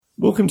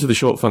Welcome to the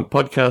Short Funk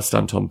Podcast.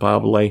 I'm Tom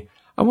Barbalet.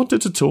 I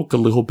wanted to talk a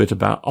little bit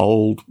about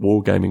old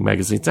wargaming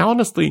magazines. Now,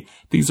 honestly,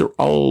 these are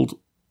old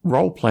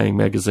role-playing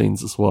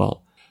magazines as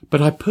well.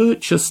 But I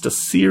purchased a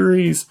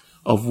series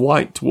of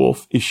White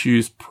Dwarf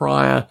issues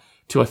prior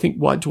to, I think,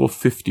 White Dwarf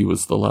 50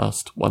 was the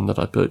last one that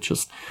I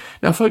purchased.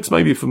 Now, folks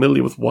may be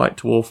familiar with White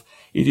Dwarf.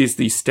 It is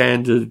the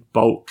standard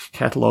bulk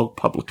catalogue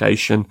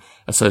publication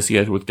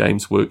associated with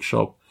Games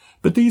Workshop.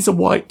 But these are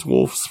White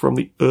Dwarfs from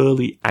the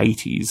early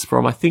 80s,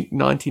 from I think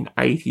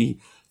 1980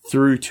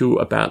 through to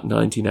about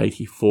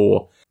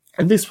 1984.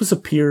 And this was a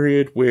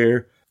period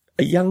where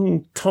a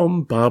young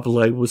Tom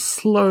Barbalet was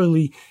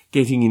slowly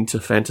getting into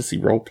fantasy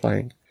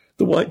role-playing.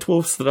 The White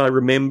Dwarfs that I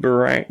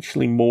remember are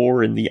actually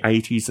more in the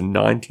 80s and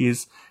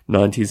 90s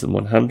and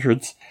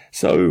 100s.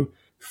 So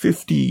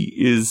 50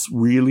 is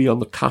really on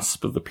the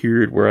cusp of the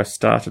period where I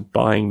started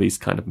buying these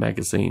kind of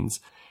magazines.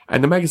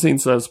 And the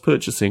magazines that I was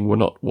purchasing were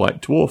not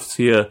White Dwarfs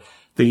here.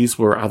 These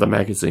were other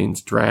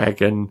magazines,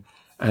 Dragon,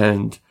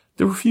 and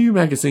there were a few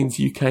magazines,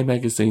 UK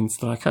magazines,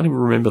 that I can't even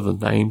remember the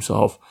names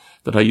of,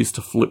 that I used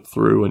to flip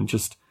through and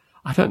just,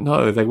 I don't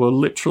know, they were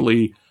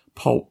literally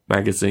pulp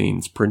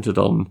magazines printed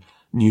on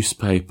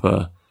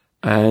newspaper.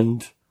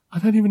 And I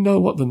don't even know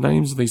what the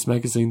names of these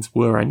magazines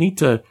were. I need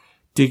to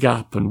dig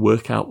up and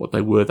work out what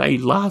they were. They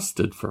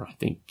lasted for, I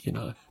think,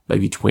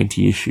 maybe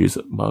 20 issues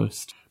at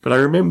most. But I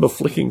remember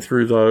flicking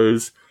through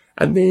those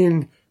and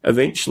then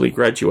eventually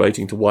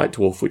graduating to White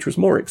Dwarf, which was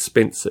more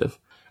expensive.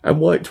 And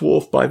White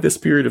Dwarf, by this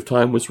period of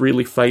time, was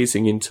really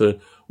phasing into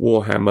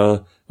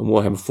Warhammer and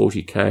Warhammer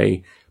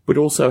 40k, but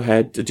also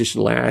had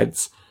additional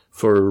ads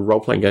for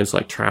role-playing games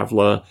like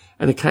Traveller,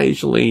 and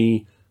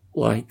occasionally,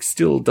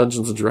 still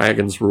Dungeons and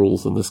Dragons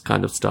rules and this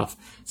kind of stuff.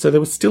 So they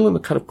were still in the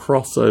kind of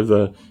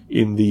crossover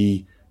in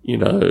the,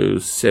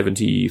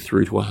 70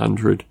 through to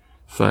 100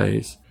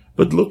 phase.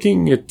 But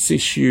looking at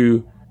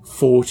issue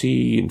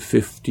 40 and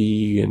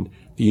 50 and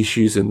the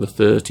issues in the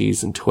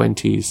 30s and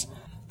 20s,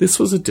 this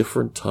was a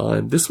different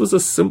time. This was a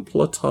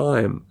simpler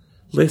time,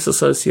 less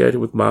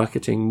associated with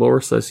marketing, more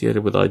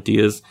associated with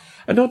ideas,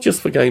 and not just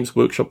for Games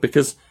Workshop,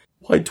 because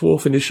White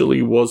Dwarf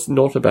initially was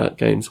not about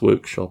Games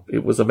Workshop.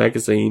 It was a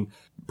magazine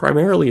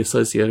primarily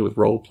associated with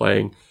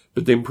role-playing,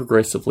 but then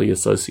progressively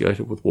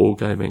associated with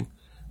wargaming.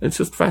 And it's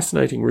just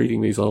fascinating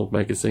reading these old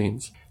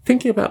magazines.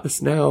 Thinking about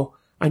this now,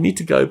 I need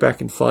to go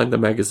back and find the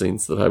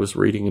magazines that I was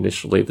reading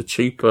initially, the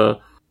cheaper,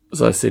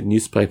 as I said,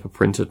 newspaper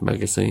printed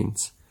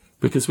magazines.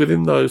 Because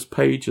within those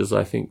pages,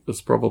 I think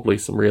there's probably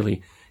some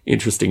really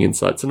interesting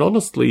insights. And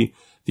honestly,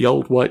 the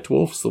old White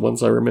Dwarfs, the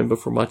ones I remember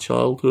from my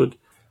childhood,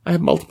 I have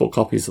multiple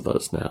copies of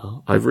those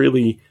now. I've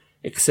really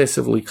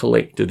excessively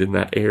collected in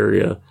that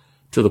area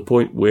to the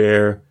point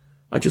where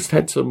I just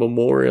had to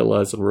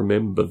memorialize and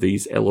remember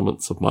these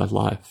elements of my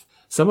life.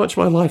 So much of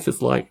my life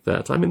is like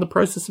that. I'm in the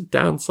process of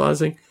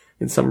downsizing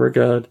in some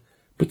regard,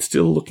 but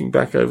still looking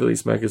back over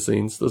these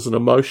magazines, there's an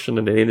emotion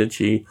and an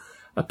energy,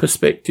 a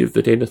perspective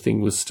that anything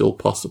was still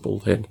possible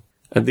then.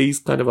 And these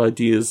kind of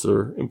ideas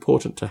are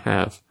important to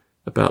have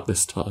about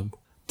this time.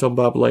 Tom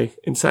Barbalet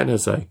in San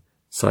Jose,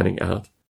 signing out.